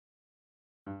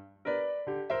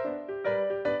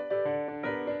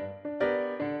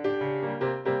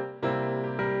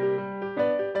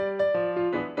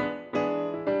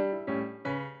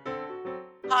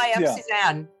Hi, I'm Yeah.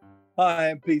 Suzanne. Hi,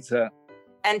 I'm Peter.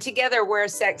 And together we're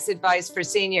Sex Advice for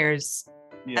Seniors.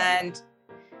 Yeah. And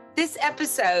this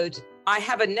episode, I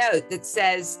have a note that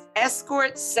says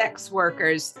escorts, sex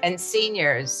workers, and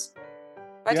seniors.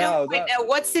 But I don't quite know,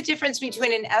 what's the difference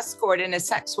between an escort and a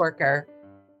sex worker?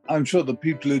 I'm sure the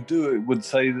people who do it would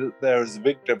say that there is a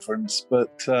big difference,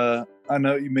 but I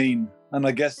know what you mean. And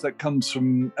I guess that comes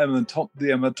from the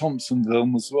Emma Thompson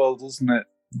film as well, doesn't it?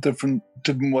 Different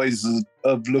ways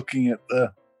of looking at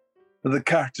the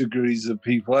categories of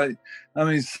people. I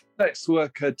mean, sex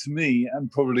worker to me, and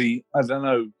probably, I don't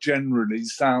know, generally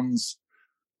sounds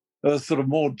a sort of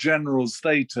more general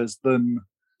status than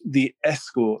the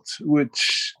escort,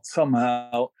 which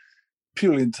somehow,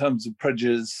 purely in terms of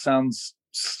prejudice, sounds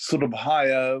sort of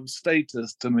higher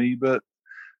status to me, but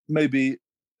maybe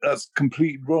that's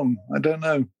completely wrong. I don't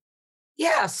know.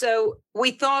 Yeah, so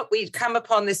we thought we'd come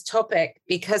upon this topic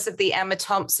because of the Emma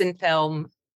Thompson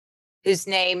film, whose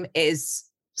name is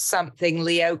something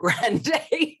Leo Grande.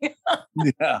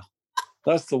 Yeah,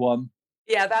 that's the one.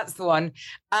 Yeah, that's the one.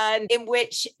 And in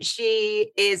which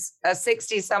she is a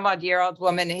 60-some-odd-year-old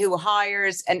woman who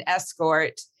hires an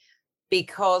escort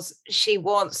because she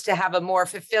wants to have a more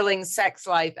fulfilling sex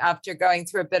life after going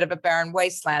through a bit of a barren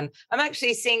wasteland. I'm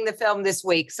actually seeing the film this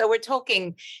week. So we're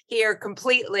talking here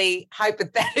completely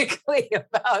hypothetically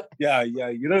about... Yeah.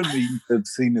 You don't need to have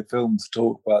seen the film to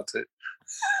talk about it.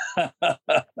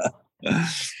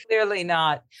 Clearly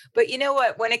not. But you know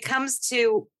what? When it comes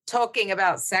to talking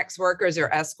about sex workers or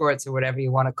escorts or whatever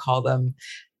you want to call them,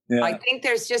 I think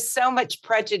there's just so much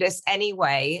prejudice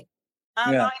anyway.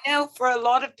 And I know for a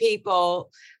lot of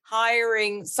people,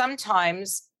 hiring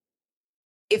sometimes,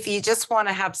 if you just want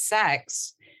to have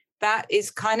sex, that is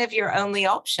kind of your only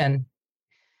option.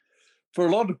 For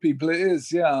a lot of people, it is,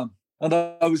 yeah. And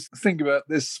I was thinking about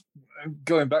this,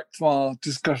 going back to our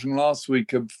discussion last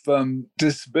week of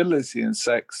disability in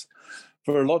sex.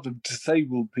 For a lot of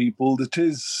disabled people, it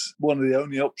is one of the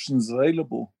only options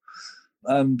available.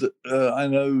 And I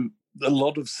know a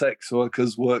lot of sex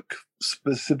workers work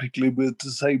specifically with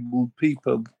disabled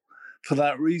people for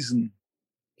that reason.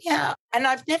 Yeah. And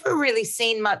I've never really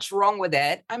seen much wrong with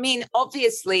it. I mean,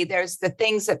 obviously, there's the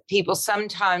things that people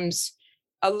sometimes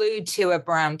allude to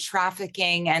around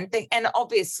trafficking, and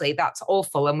obviously that's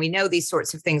awful. And we know these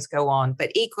sorts of things go on.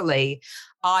 But equally,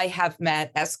 I have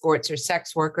met escorts or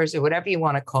sex workers or whatever you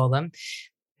want to call them,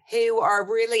 who are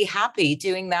really happy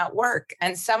doing that work.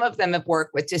 And some of them have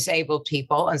worked with disabled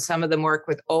people, and some of them work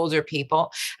with older people.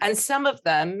 And some of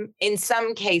them, in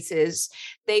some cases,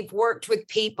 they've worked with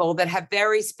people that have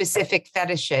very specific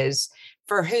fetishes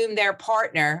for whom their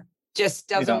partner just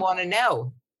doesn't want to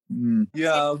know.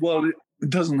 Yeah, well, it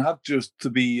doesn't have just to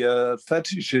be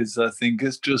fetishes, I think.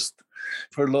 It's just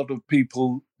for a lot of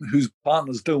people whose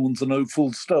partners don't want to know,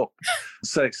 full stop.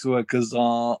 Sex workers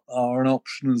are an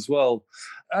option as well.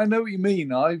 I know what you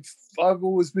mean. I've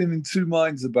always been in two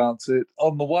minds about it.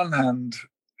 On the one hand,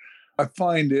 I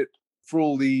find it, for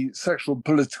all the sexual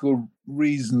political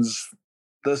reasons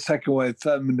the second wave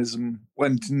feminism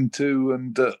went into,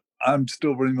 and I'm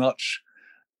still very much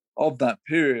of that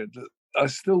period, I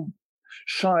still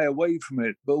shy away from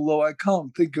it. But although I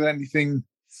can't think of anything,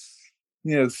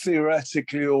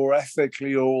 theoretically or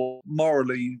ethically or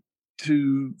morally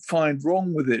to find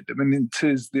wrong with it. I mean, it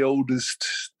is the oldest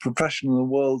profession in the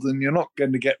world, and you're not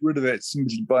going to get rid of it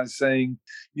simply by saying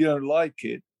you don't like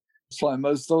it. It's like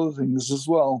most other things as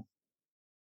well.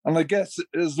 And I guess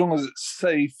as long as it's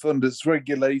safe and it's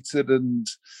regulated and,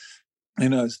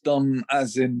 it's done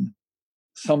as in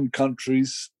some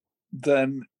countries,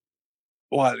 then,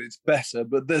 well, it's better.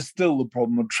 But there's still the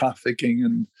problem of trafficking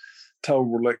and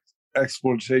terrible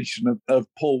exploitation of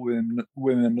poor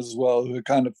women as well, who are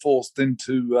kind of forced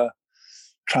into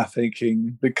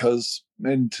trafficking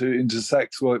into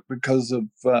sex work because of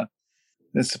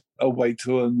it's a way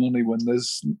to earn money when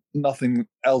there's nothing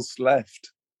else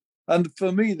left. And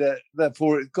for me,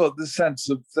 therefore, it got the sense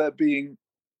of there being,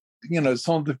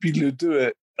 some of the people who do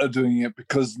it are doing it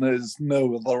because there's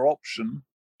no other option.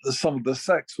 Some of the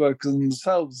sex workers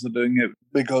themselves are doing it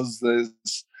because there's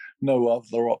no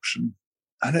other option.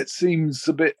 And it seems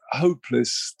a bit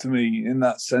hopeless to me in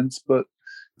that sense, but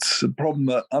it's a problem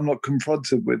that I'm not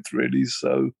confronted with, really.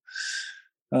 So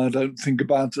I don't think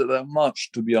about it that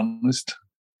much, to be honest.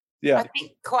 Yeah. I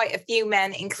think quite a few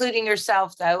men, including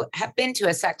yourself, though, have been to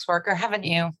a sex worker, haven't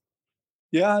you?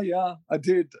 Yeah. I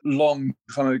did a long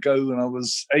time ago when I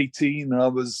was 18, and I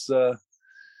was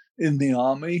in the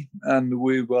army, and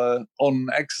we were on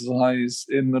exercise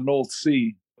in the North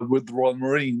Sea with the Royal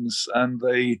Marines, and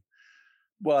they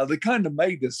Well, they kind of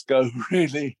made us go,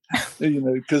 really,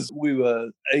 because we were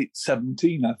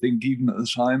 17, I think, even at the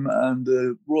time, and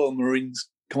the Royal Marines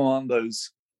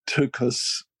Commandos took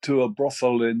us to a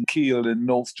brothel in Kiel in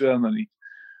North Germany.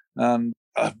 And,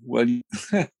 well,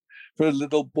 for a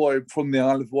little boy from the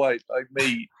Isle of Wight like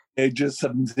me, age of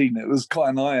 17, it was quite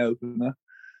an eye-opener.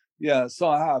 Yeah, so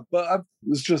I have. But it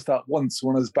was just that once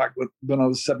when I was back when I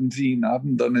was 17. I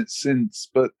haven't done it since.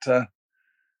 But,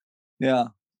 yeah.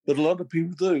 But a lot of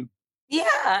people do.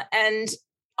 Yeah. And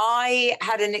I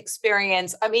had an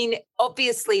experience. I mean,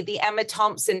 obviously, the Emma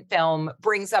Thompson film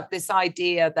brings up this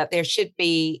idea that there should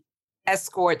be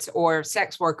escorts or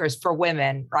sex workers for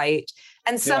women, right?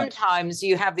 And sometimes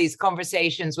you have these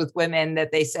conversations with women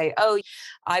that they say, oh,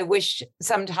 I wish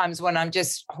sometimes when I'm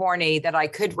just horny that I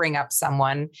could ring up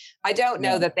someone. I don't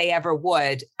know that they ever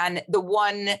would. And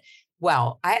I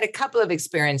had a couple of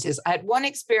experiences. I had one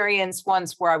experience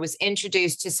once where I was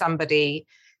introduced to somebody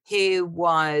who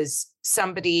was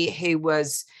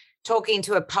talking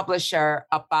to a publisher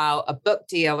about a book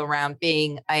deal around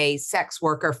being a sex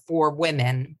worker for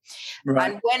women.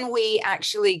 Right. And when we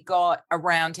actually got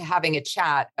around to having a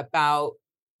chat about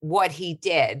what he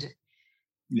did,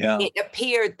 it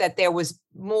appeared that there was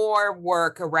more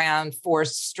work around for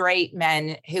straight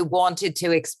men who wanted to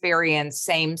experience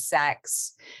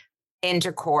same-sex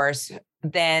intercourse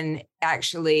than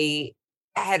actually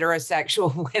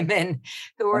heterosexual women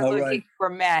who are looking for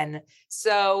men.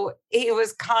 So it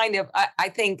was kind of, I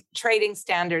think trading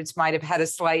standards might have had a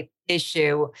slight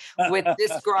issue with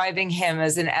describing him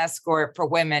as an escort for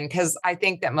women, because I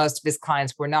think that most of his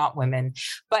clients were not women.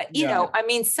 But, I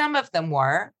mean, some of them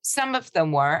were,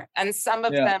 and some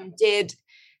of them did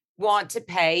want to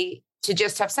pay to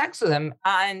just have sex with them.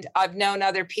 And I've known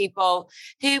other people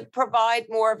who provide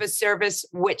more of a service,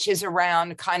 which is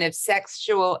around kind of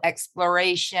sexual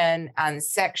exploration and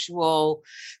sexual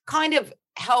kind of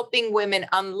helping women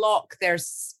unlock their,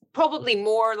 probably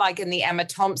more like in the Emma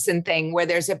Thompson thing, where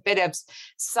there's a bit of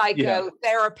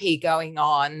psychotherapy going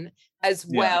on, as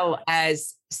well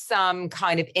as some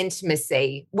kind of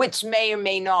intimacy, which may or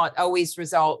may not always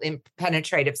result in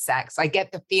penetrative sex. I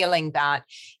get the feeling that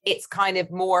it's kind of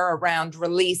more around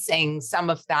releasing some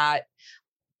of that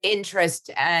interest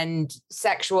and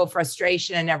sexual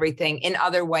frustration and everything in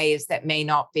other ways that may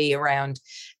not be around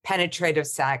penetrative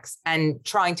sex, and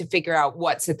trying to figure out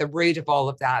what's at the root of all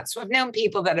of that. So I've known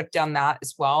people that have done that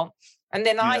as well. And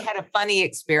then I had a funny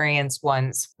experience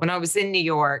once when I was in New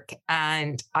York,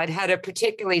 and I'd had a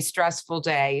particularly stressful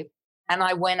day, and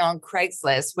I went on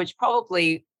Craigslist, which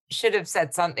probably should have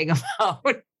said something about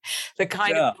the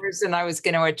kind of person I was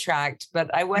going to attract.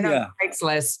 But I went on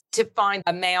Craigslist to find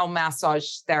a male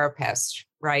massage therapist,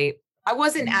 right? I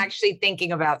wasn't actually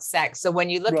thinking about sex. So when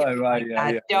you look at me like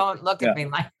that, don't look at me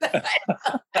like that.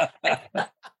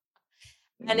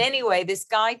 And anyway, this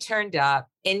guy turned up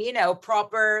in,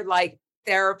 proper like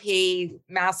therapy,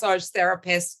 massage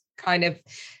therapist, kind of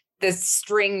the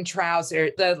string trouser,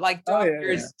 the like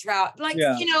doctor's trousers,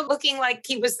 looking like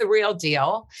he was the real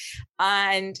deal.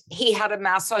 And he had a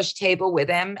massage table with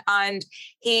him, and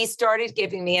he started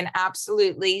giving me an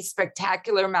absolutely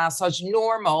spectacular massage,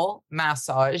 normal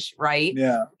massage, right?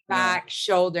 Yeah. Back,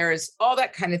 shoulders, all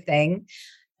that kind of thing.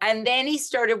 And then he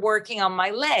started working on my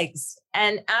legs.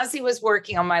 And as he was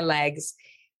working on my legs,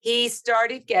 he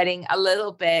started getting a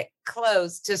little bit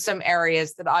close to some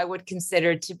areas that I would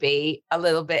consider to be a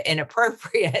little bit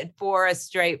inappropriate for a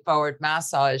straightforward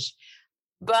massage.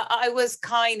 But I was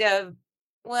kind of,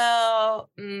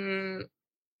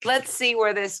 let's see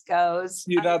where this goes.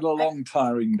 You'd had a long,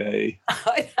 tiring day.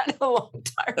 I had a long,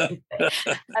 tiring day.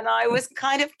 And I was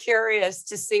kind of curious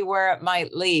to see where it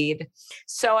might lead.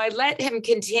 So I let him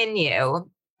continue,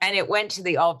 and it went to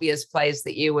the obvious place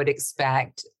that you would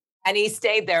expect. And he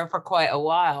stayed there for quite a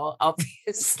while,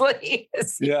 obviously,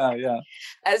 as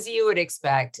you would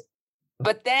expect.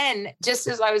 But then, just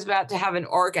as I was about to have an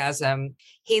orgasm,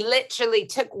 he literally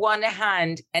took one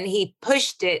hand and he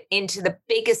pushed it into the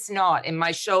biggest knot in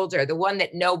my shoulder, the one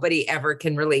that nobody ever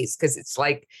can release, because it's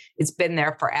like it's been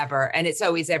there forever. And it's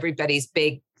always everybody's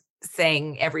big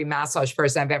thing. Every massage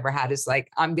person I've ever had is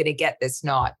like, I'm going to get this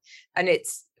knot. And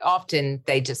it's often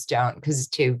they just don't, because it's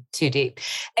too deep.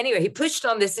 Anyway, he pushed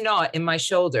on this knot in my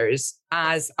shoulders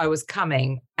as I was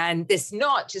coming, and this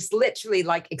knot just literally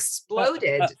like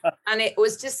exploded. And it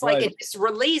was just like it just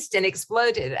released and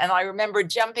exploded. And I remember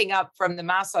jumping up from the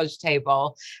massage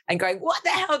table and going, what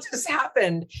the hell just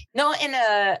happened? Not in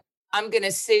a, I'm going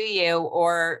to sue you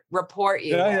or report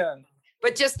you.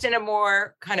 But just in a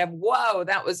more kind of, whoa,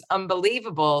 that was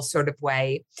unbelievable sort of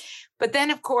way. But then,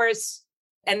 of course,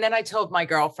 And then I told my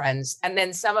girlfriends, and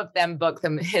then some of them booked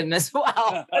him as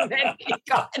well. And then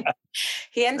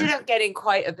he ended up getting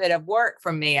quite a bit of work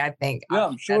from me, I think. Yeah,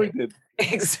 I'm sure he did.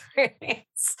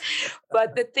 Experience.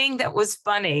 But the thing that was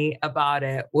funny about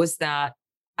it was that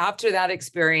after that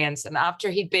experience, and after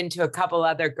he'd been to a couple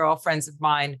other girlfriends of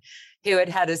mine who had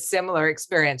had a similar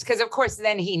experience, because of course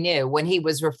then he knew when he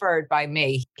was referred by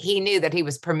me, he knew that he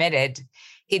was permitted.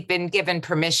 He'd been given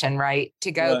permission, right,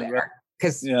 to go there.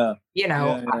 Because, he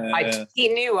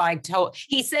knew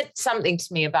he said something to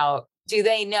me about, do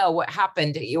they know what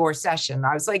happened at your session?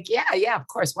 I was like, yeah, of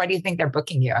course. Why do you think they're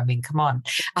booking you? I mean, come on.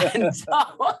 And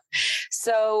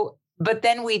but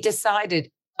then we decided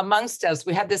amongst us,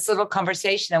 we had this little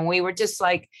conversation and we were just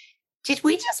like, did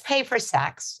we just pay for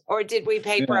sex or did we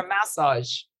pay for a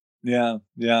massage? Yeah.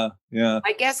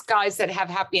 I guess guys that have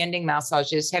happy ending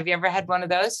massages, have you ever had one of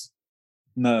those?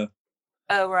 No.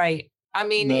 Oh, right. I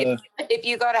mean, no. if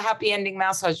you got a happy ending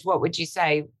massage, what would you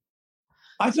say?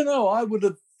 I don't know. I would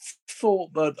have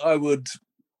thought that I would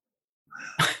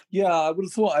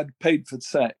have thought I'd paid for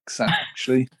sex,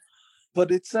 actually. But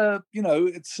it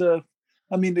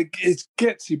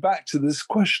gets you back to this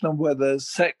question of whether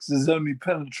sex is only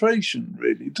penetration,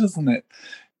 really, doesn't it?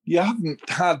 You haven't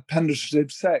had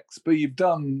penetrative sex, but you've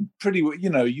done pretty well,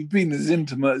 you've been as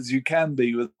intimate as you can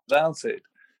be without it.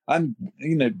 And,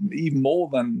 even more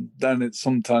than it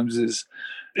sometimes is.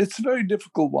 It's a very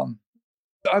difficult one.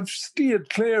 I've steered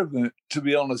clear of it, to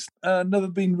be honest. Never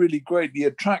been really greatly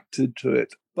attracted to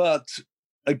it. But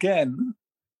again,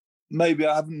 maybe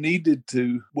I haven't needed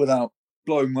to without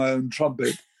blowing my own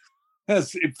trumpet,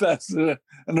 if that's an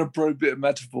appropriate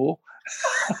metaphor.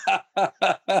 I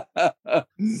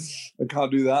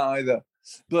can't do that either.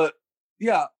 But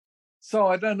yeah, so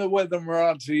I don't know where the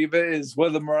morality of it is,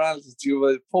 where the morality of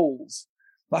it falls.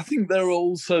 I think there are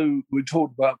also, we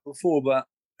talked about before, about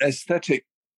aesthetic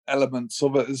elements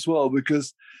of it as well,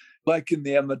 because like in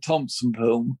the Emma Thompson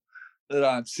film that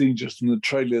I've seen just from the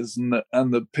trailers and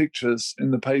the pictures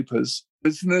in the papers,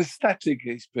 it's an aesthetic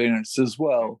experience as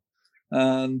well.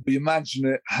 And you imagine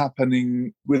it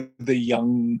happening with a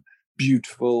young,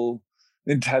 beautiful,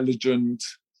 intelligent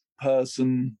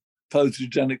person,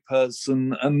 photogenic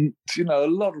person. And, a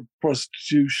lot of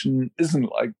prostitution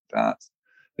isn't like that.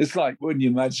 It's like when you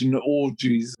imagine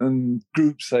orgies and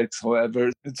group sex,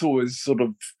 however, it's always sort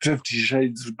of 50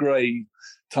 Shades of Grey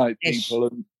type people.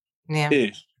 And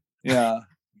yeah.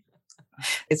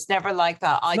 It's never like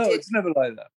that. It's never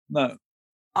like that. No.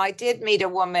 I did meet a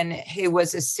woman who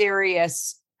was a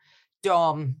serious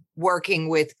dom working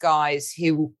with guys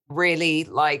who really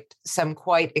liked some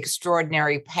quite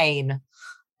extraordinary pain.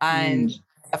 And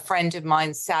a friend of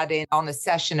mine sat in on a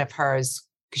session of hers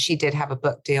because she did have a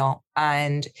book deal.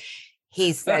 And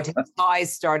he said his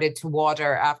eyes started to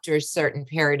water after a certain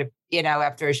period of,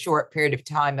 after a short period of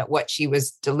time at what she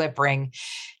was delivering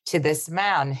to this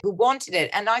man who wanted it.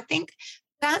 And I think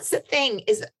that's the thing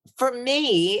is, for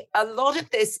me, a lot of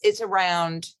this is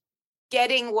around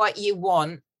getting what you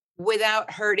want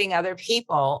without hurting other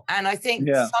people. And I think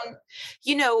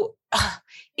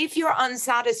if you're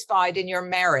unsatisfied in your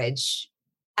marriage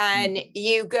and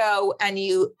you go and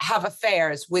you have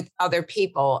affairs with other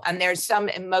people and there's some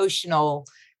emotional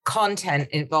content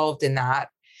involved in that,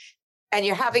 and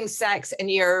you're having sex and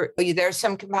there's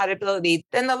some compatibility,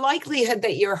 then the likelihood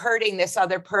that you're hurting this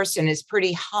other person is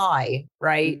pretty high,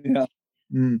 right? Yeah.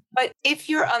 But if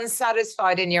you're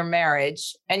unsatisfied in your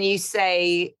marriage and you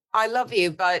say, I love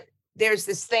you, but there's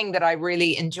this thing that I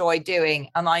really enjoy doing,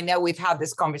 and I know we've had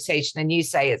this conversation, and you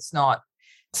say it's not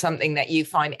something that you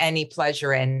find any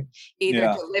pleasure in,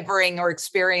 either delivering or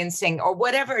experiencing or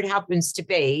whatever it happens to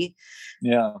be.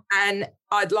 Yeah. And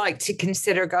I'd like to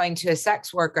consider going to a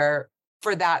sex worker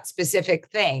for that specific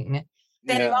thing.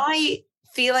 Then my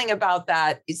feeling about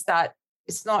that is that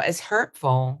it's not as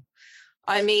hurtful.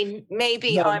 I mean,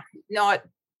 maybe I'm not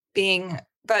being,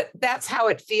 but that's how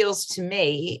it feels to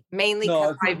me, mainly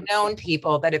because I've known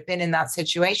people that have been in that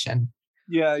situation.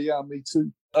 Yeah, me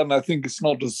too. And I think it's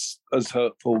not as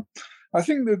hurtful. I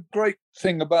think the great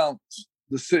thing about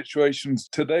the situations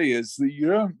today is that you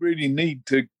don't really need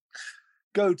to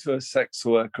go to a sex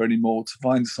worker anymore to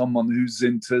find someone who's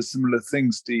into similar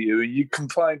things to you. You can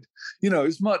find,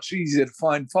 it's much easier to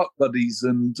find fuck buddies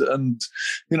and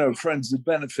friends with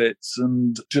benefits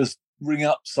and just ring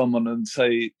up someone and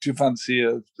say, do you fancy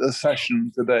a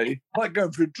session today? Like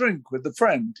going for a drink with a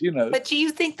friend, But do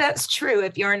you think that's true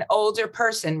if you're an older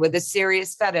person with a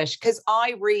serious fetish? Because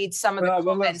I read some of the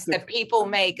comments that people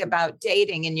make about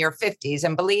dating in your 50s.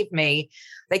 And believe me,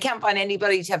 they can't find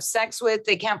anybody to have sex with.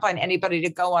 They can't find anybody to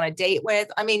go on a date with.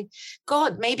 I mean,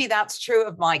 God, maybe that's true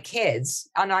of my kids.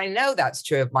 And I know that's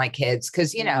true of my kids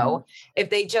because, if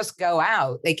they just go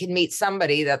out, they can meet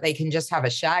somebody that they can just have a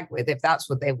shag with if that's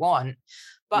what they want.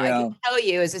 But I can tell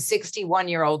you as a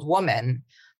 61-year-old woman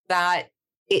that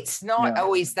it's not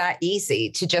always that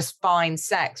easy to just find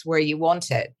sex where you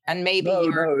want it. And maybe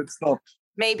it's not.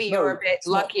 Maybe you're a bit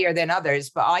luckier than others,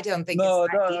 but I don't think it's that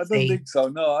easy. I don't think so.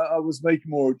 No, I was making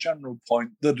more a general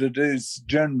point that it is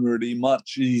generally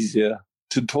much easier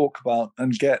to talk about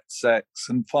and get sex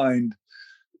and find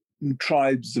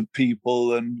tribes of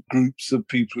people and groups of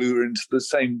people who are into the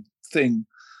same thing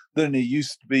than it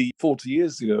used to be 40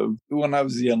 years ago. When I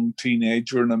was a young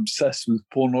teenager and obsessed with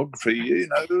pornography, it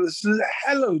was a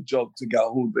hell of a job to get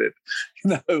hold of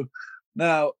it.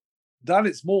 Now that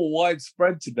it's more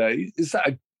widespread today, is that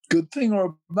a good thing or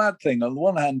a bad thing? On the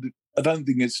one hand, I don't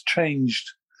think it's changed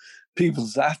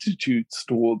people's attitudes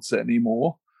towards it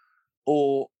anymore.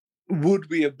 Or would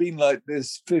we have been like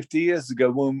this 50 years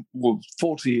ago,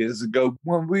 40 years ago,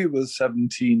 when we were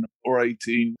 17 or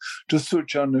 18, to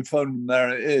switch on the phone and there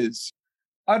it is?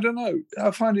 I don't know.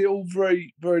 I find it all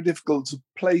very, very difficult to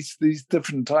place these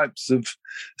different types of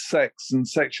sex and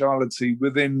sexuality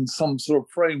within some sort of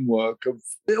framework of.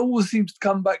 It always seems to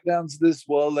come back down to this.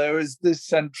 Well, there is this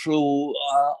central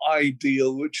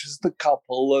ideal, which is the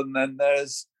couple, and then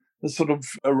there's a sort of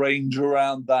arrange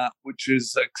around that, which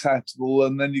is acceptable.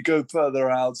 And then you go further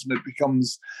out and it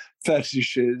becomes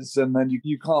fetishes. And then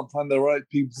you can't find the right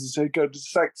people to say, go to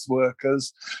sex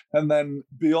workers. And then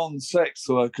beyond sex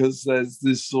workers, there's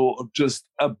this sort of just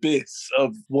abyss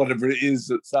of whatever it is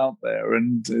that's out there.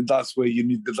 And that's where you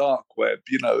need the dark web.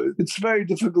 It's very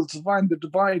difficult to find the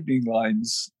dividing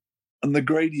lines and the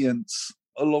gradients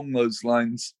along those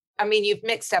lines. I mean, you've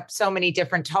mixed up so many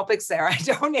different topics there. I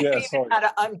don't even know how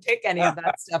to unpick any of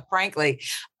that stuff, frankly.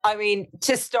 I mean,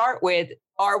 to start with,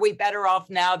 are we better off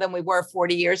now than we were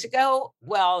 40 years ago?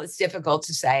 Well, it's difficult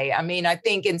to say. I mean, I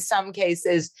think in some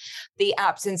cases, the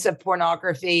absence of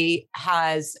pornography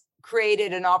has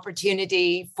created an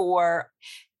opportunity for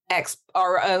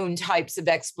our own types of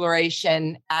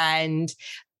exploration and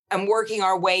working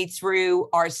our way through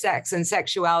our sex and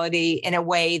sexuality in a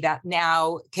way that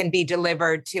now can be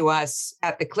delivered to us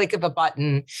at the click of a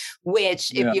button,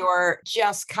 which if you're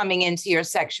just coming into your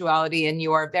sexuality and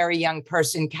you're a very young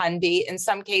person can be, in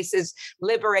some cases,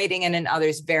 liberating and in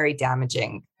others, very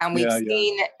damaging. And we've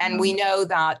seen, and we know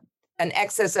that an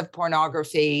excess of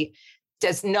pornography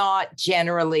does not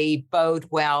generally bode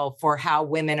well for how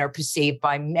women are perceived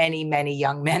by many, many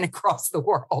young men across the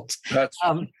world. That's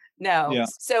No. Yeah.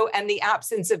 So, and the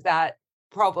absence of that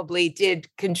probably did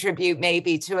contribute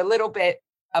maybe to a little bit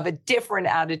of a different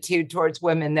attitude towards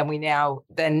women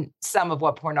than some of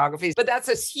what pornography is. But that's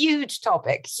a huge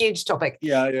topic.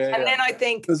 Yeah. And then I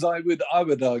think, because I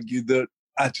would argue that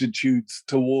attitudes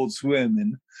towards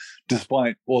women,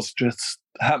 despite what's just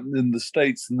happened in the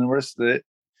States and the rest of it,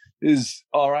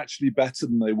 are actually better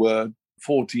than they were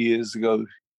 40 years ago.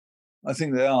 I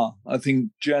think they are. I think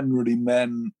generally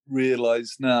men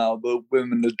realize now that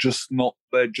women are just not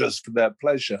there just for their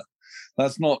pleasure.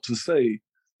 That's not to say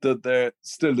that there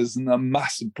still isn't a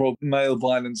massive problem, male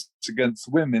violence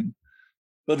against women,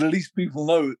 but at least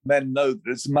men know that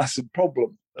it's a massive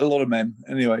problem. A lot of men,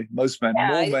 anyway, most men. Yeah,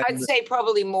 more men I'd say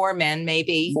probably more men,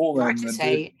 maybe. More hard men to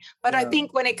say. But I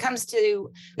think when it comes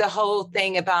to the whole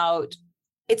thing about,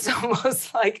 it's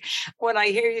almost like when I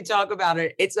hear you talk about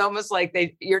it, it's almost like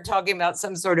you're talking about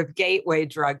some sort of gateway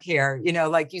drug here.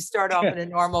 Like you start off in a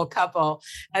normal couple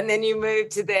and then you move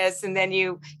to this and then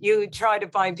you try to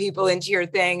find people into your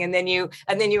thing. And then you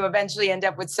eventually end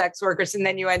up with sex workers and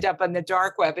then you end up on the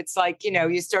dark web. It's like,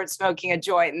 you start smoking a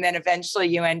joint and then eventually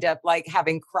you end up like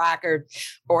having crack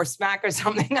or smack or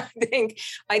something.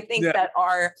 I think that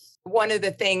one of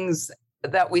the things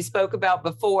that we spoke about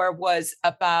before was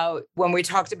about when we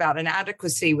talked about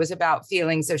inadequacy was about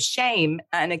feelings of shame.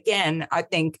 And again, I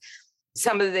think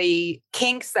some of the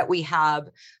kinks that we have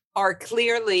are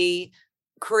clearly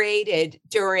created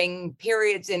during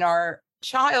periods in our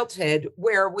childhood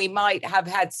where we might have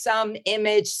had some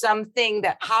image, something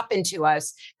that happened to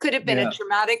us. Could have been a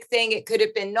traumatic thing. It could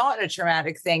have been not a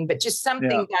traumatic thing, but just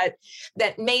something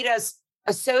that made us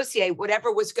associate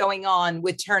whatever was going on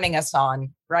with turning us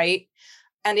on, right?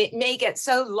 And it may get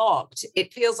so locked.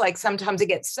 It feels like sometimes it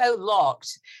gets so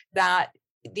locked that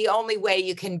the only way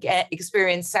you can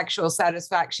experience sexual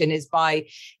satisfaction is by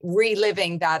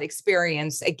reliving that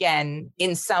experience again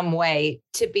in some way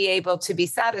to be able to be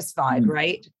satisfied,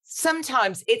 right?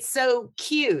 Sometimes it's so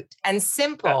cute and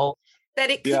simple that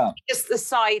it could be just the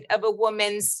sight of a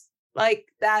woman's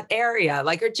like that area,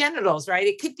 like her genitals, right?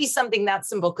 It could be something that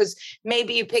simple because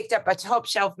maybe you picked up a top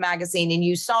shelf magazine and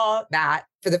you saw that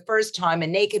for the first time, a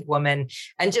naked woman,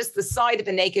 and just the sight of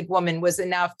a naked woman was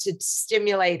enough to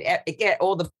stimulate, get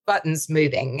all the buttons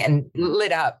moving and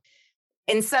lit up.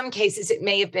 In some cases, it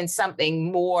may have been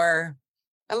something more,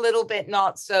 a little bit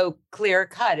not so clear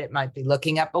cut. It might be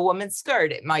looking up a woman's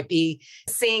skirt. It might be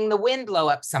seeing the wind blow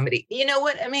up somebody. You know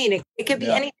what I mean? It could be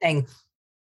anything.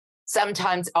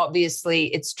 Sometimes,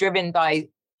 obviously, it's driven by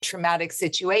traumatic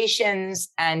situations.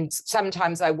 And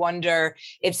sometimes I wonder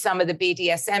if some of the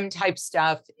BDSM type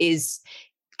stuff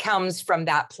comes from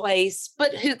that place.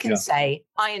 But who can say?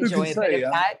 I enjoy a bit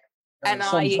of that. And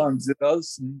sometimes it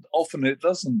does, and often it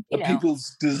doesn't.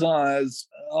 People's desires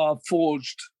are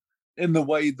forged in the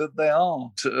way that they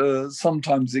are.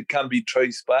 Sometimes it can be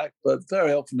traced back, but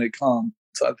very often it can't.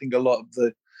 So I think a lot of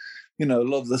the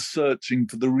searching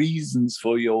for the reasons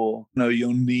for your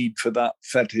need for that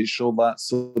fetish or that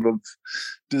sort of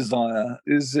desire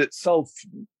is itself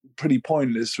pretty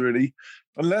pointless, really.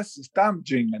 Unless it's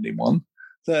damaging anyone,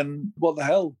 then what the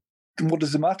hell? What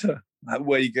does it matter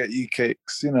where you get your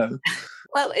kicks,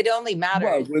 Well, it only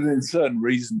matters. Well,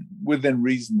 within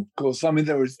reason, of course. I mean,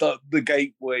 there is the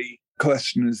gateway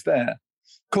question is there.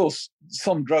 Of course,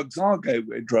 some drugs are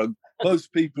gateway drugs.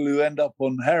 Most people who end up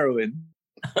on heroin,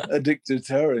 addicted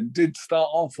to heroin, did start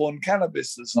off on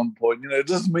cannabis at some point. It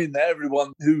doesn't mean that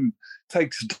everyone who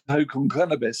takes a toke on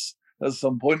cannabis at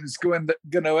some point is going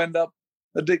to end up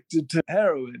addicted to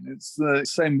heroin. It's the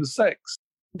same with sex.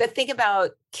 The thing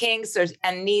about kinks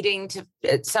and needing to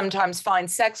sometimes find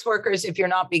sex workers if you're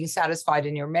not being satisfied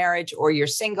in your marriage, or you're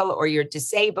single, or you're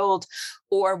disabled,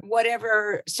 or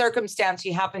whatever circumstance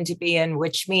you happen to be in,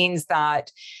 which means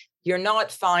that you're not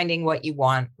finding what you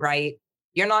want, right?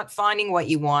 You're not finding what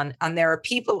you want. And there are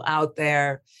people out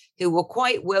there who will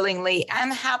quite willingly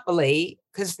and happily,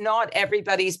 because not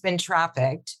everybody's been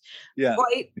trafficked,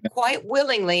 quite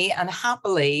willingly and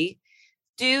happily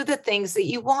do the things that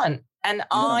you want. And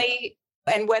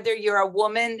and whether you're a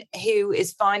woman who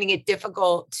is finding it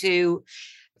difficult to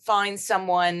find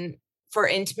someone for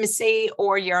intimacy,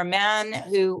 or you're a man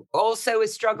who also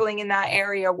is struggling in that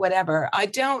area, whatever, I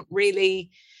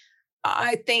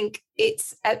think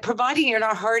it's providing you're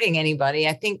not hurting anybody.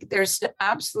 I think there's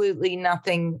absolutely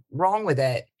nothing wrong with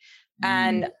it.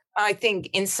 And I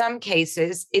think in some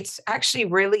cases, it's actually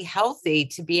really healthy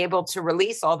to be able to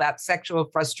release all that sexual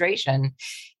frustration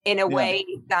in a way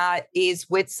that is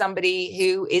with somebody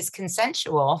who is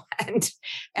consensual and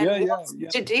wants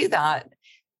to do that.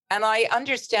 And I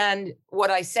understand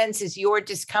what I sense is your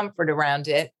discomfort around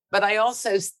it. But I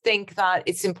also think that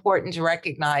it's important to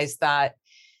recognize that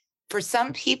for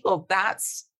some people,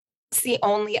 that's the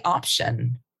only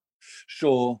option.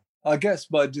 Sure. I guess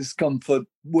my discomfort,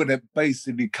 when it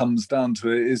basically comes down to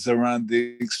it, is around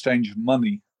the exchange of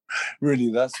money.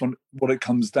 Really, that's what it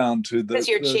comes down to. Because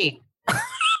you're cheap.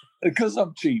 Because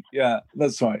I'm cheap, yeah,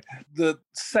 that's right. The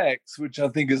sex, which I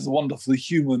think is a wonderful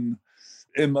human,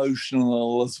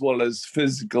 emotional as well as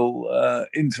physical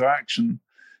interaction,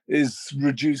 is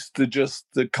reduced to just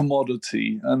the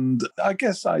commodity. And I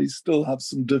guess I still have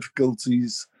some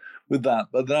difficulties with that,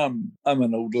 but I'm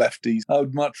an old lefty. I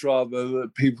would much rather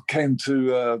that people came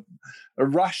to a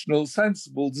rational,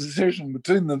 sensible decision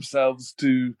between themselves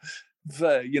to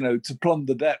plumb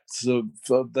the depths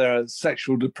of their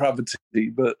sexual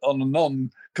depravity, but on a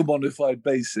non-commodified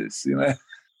basis,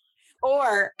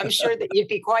 Or I'm sure that you'd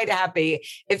be quite happy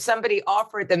if somebody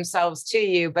offered themselves to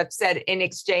you, but said in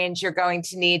exchange, you're going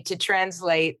to need to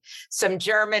translate some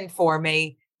German for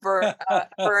me for a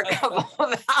couple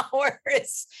of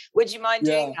hours. Would you mind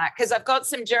doing that? Because I've got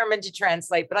some German to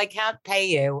translate, but I can't pay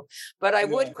you. But I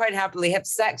would quite happily have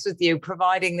sex with you,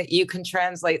 providing that you can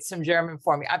translate some German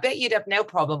for me. I bet you'd have no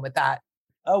problem with that.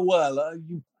 Oh, well,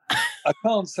 I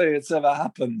can't say it's ever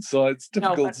happened, so it's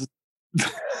difficult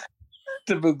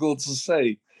difficult to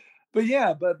say. But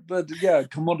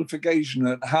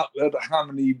commodification at how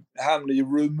many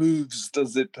removes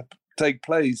does it take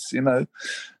place? Do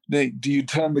you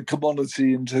turn the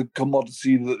commodity into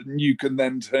commodity that you can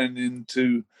then turn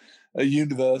into a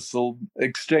universal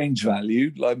exchange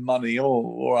value, like money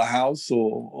or a house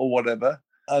or whatever,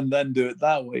 and then do it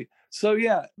that way? So,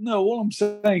 all I'm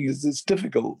saying is it's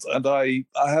difficult, and I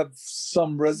have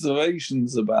some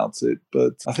reservations about it,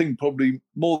 but I think probably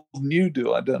more than you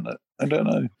do. I don't know.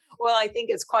 Well, I think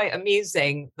it's quite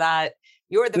amusing that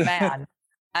You're the man.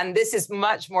 And this is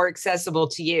much more accessible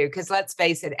to you because let's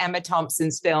face it, Emma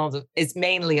Thompson's film is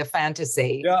mainly a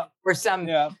fantasy where some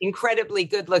incredibly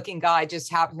good looking guy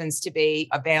just happens to be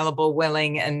available,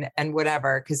 willing and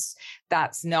whatever, because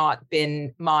that's not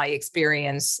been my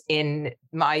experience in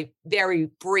my very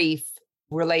brief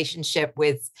relationship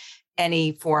with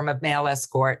any form of male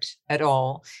escort at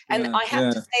all. And I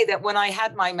have to say that when I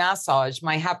had my massage,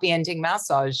 my happy ending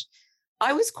massage,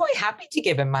 I was quite happy to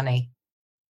give him money.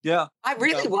 Yeah. I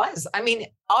really was. I mean,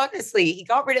 honestly, he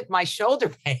got rid of my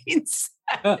shoulder pains.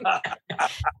 And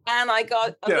I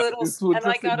got a little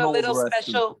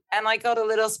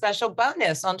special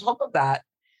bonus on top of that.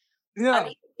 Yeah. I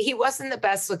mean, he wasn't the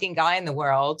best looking guy in the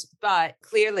world, but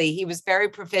clearly he was very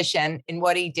proficient in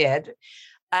what he did.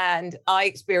 And I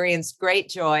experienced great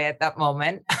joy at that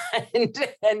moment.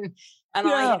 And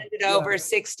I handed over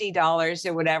 $60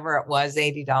 or whatever it was,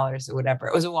 $80 or whatever.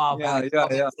 It was a while back.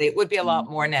 It would be a lot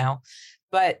more now.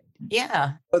 But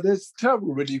yeah. But it's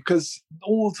terrible, really, because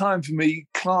all the time for me,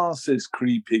 class is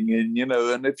creeping in,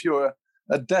 and if you're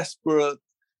a desperate,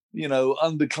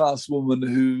 underclass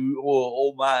woman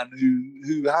or man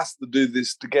who has to do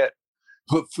this to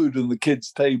put food on the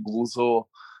kids' tables or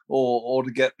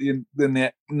to get the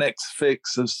next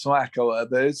fix of smack or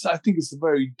whatever. I think it's a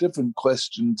very different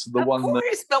question to the one. Of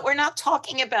course, but we're not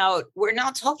talking about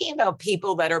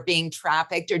people that are being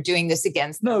trafficked or doing this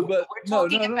against them. We're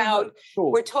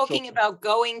talking about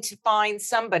going to find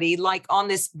somebody like on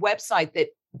this website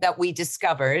that we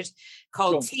discovered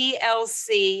called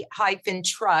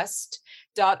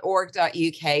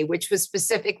tlc-trust.org.uk, which was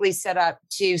specifically set up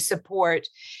to support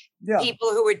people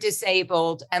who were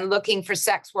disabled and looking for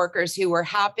sex workers who were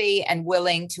happy and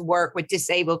willing to work with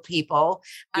disabled people.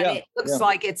 And it looks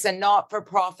like it's a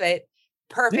not-for-profit,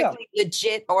 perfectly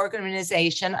legit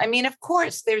organization. I mean, of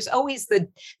course, there's always the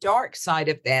dark side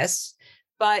of this,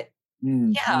 but I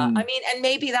mean, and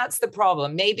maybe that's the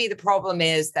problem. Maybe the problem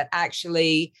is that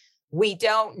actually we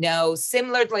don't know.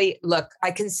 Similarly, look,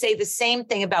 I can say the same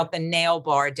thing about the nail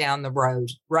bar down the road,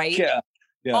 right? Yeah.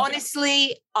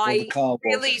 Honestly, I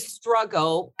really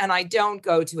struggle and I don't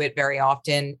go to it very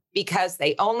often because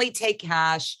they only take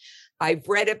cash. I've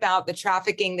read about the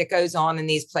trafficking that goes on in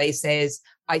these places.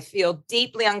 I feel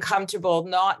deeply uncomfortable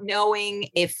not knowing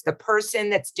if the person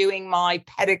that's doing my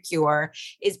pedicure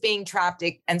is being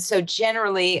trafficked. And so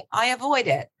generally I avoid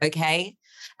it. Okay.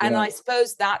 And I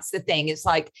suppose that's the thing. It's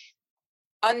like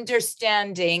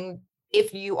understanding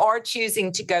if you are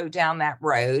choosing to go down that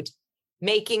road,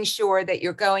 making sure that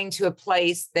you're going to a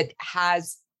place that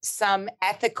has some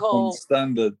ethical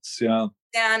standards.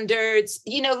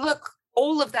 Look,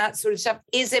 all of that sort of stuff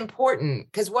is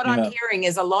important because what I'm hearing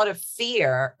is a lot of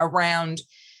fear around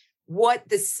what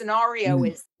the scenario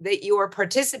is that you are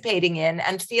participating in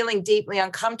and feeling deeply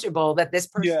uncomfortable that this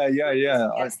person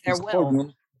against their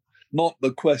will. Not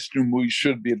the question we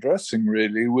should be addressing,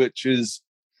 really, which is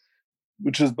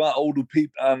about older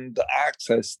people and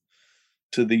access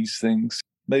to these things.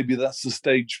 Maybe that's the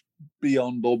stage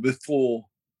beyond or before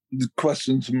the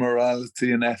questions of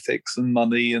morality and ethics and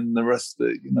money and the rest of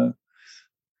it,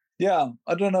 Yeah,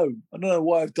 I don't know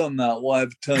why I've done that, why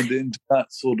I've turned it into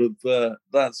that sort of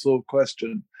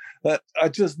question. But I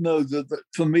just know that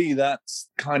for me, that's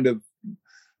kind of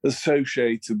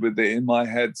associated with it in my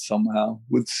head somehow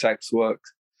with sex work.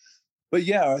 But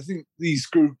yeah, I think these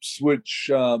groups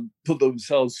which put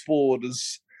themselves forward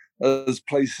as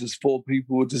places for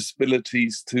people with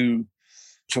disabilities to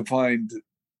find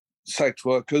sex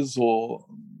workers or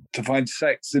to find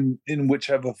sex in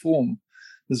whichever form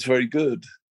is very good.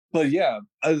 But yeah,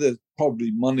 there's probably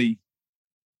money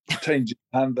changing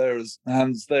hands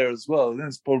there as well.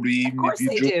 There's probably even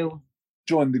if you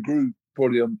join the group,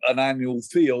 probably an annual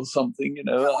fee or something,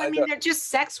 No, I mean, they're just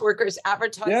sex workers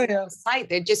advertising on the site.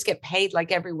 They just get paid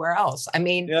like everywhere else. I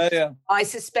mean, I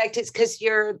suspect it's because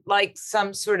you're like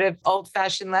some sort of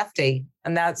old-fashioned lefty,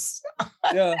 and that's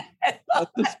I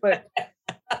suspect,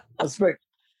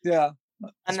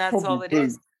 and that's all it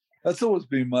is. That's always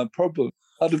been my problem.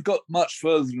 I'd have got much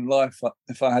further in life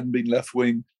if I hadn't been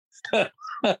left-wing. I'd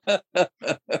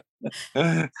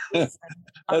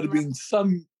have been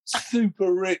some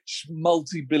super rich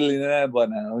multi-billionaire by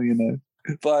now, if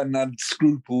I hadn't had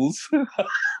scruples.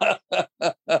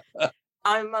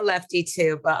 I'm a lefty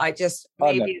too, but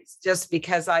it's just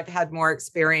because I've had more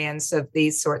experience of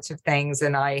these sorts of things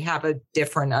and I have a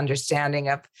different understanding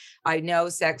I know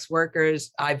sex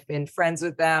workers. I've been friends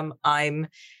with them. I'm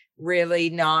really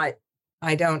not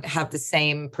I don't have the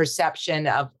same perception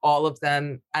of all of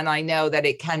them. And I know that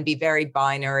it can be very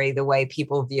binary the way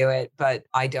people view it, but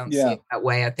I don't see it that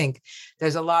way. I think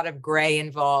there's a lot of gray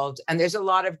involved, and there's a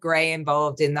lot of gray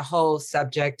involved in the whole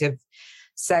subject of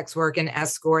sex work and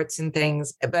escorts and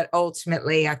things. But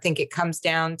ultimately, I think it comes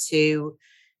down to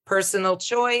personal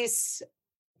choice,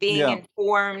 being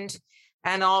informed,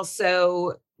 and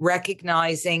also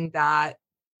recognizing that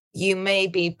you may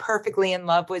be perfectly in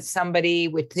love with somebody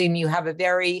with whom you have a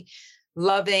very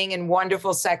loving and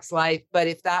wonderful sex life. But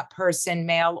if that person,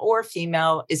 male or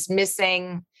female, is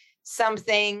missing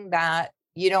something that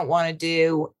you don't want to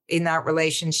do in that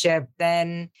relationship,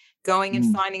 then going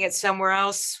and finding it somewhere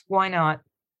else, why not?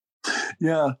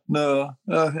 Yeah, no.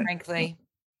 Frankly.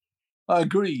 I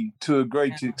agree to a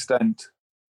great extent.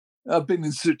 I've been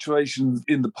in situations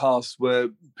in the past where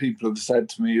people have said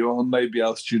to me, "Oh, maybe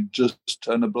I should just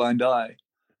turn a blind eye."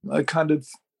 I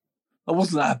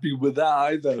wasn't happy with that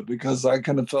either, because I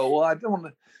kind of felt, well, I don't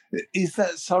want to. Is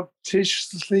that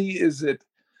surreptitiously? Is it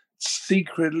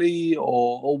secretly,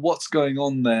 or what's going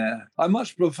on there? I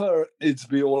much prefer it to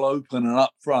be all open and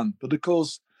upfront, but of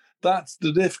course, that's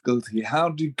the difficulty. How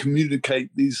do you communicate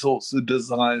these sorts of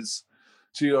desires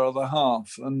to your other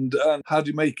half, and how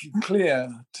do you make it clear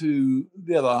to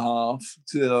the other half,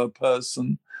 to the other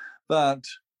person, that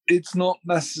it's not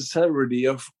necessarily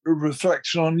a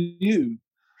reflection on you?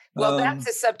 Well, that's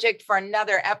a subject for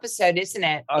another episode, isn't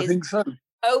it? I think so.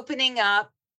 Opening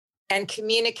up and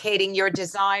communicating your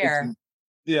desire.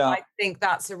 Yeah. I think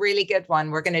that's a really good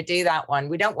one. We're going to do that one.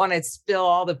 We don't want to spill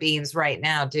all the beans right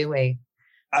now, do we?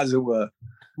 As it were.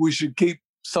 We should keep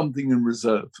something in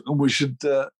reserve, and we should...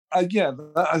 I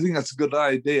think that's a good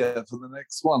idea for the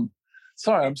next one.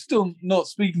 Sorry, I'm still not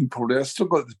speaking properly. I've still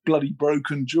got this bloody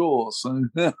broken jaw. So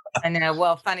I know.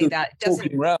 Well, funny that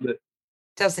it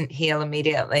doesn't heal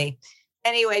immediately.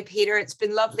 Anyway, Peter, it's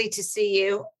been lovely to see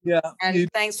you. Yeah.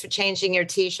 And thanks for changing your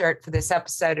T-shirt for this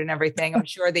episode and everything. I'm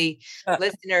sure the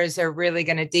listeners are really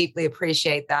going to deeply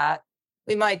appreciate that.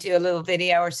 We might do a little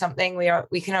video or something.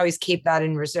 We can always keep that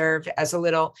in reserve as a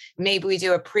little, maybe we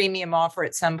do a premium offer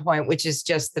at some point, which is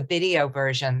just the video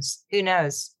versions. Who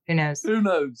knows?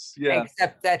 Yeah.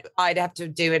 Except that I'd have to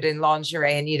do it in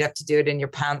lingerie and you'd have to do it in your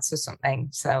pants or something.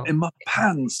 So in my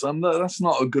pants, that's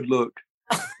not a good look.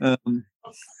 All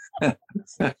yeah.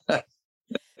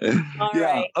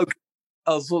 right. Okay.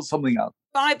 I'll sort something out.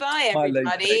 Bye,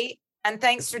 everybody. And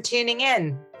thanks for tuning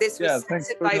in. This was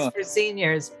Sex Advice for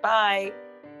Seniors. Bye.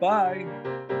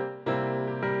 Bye.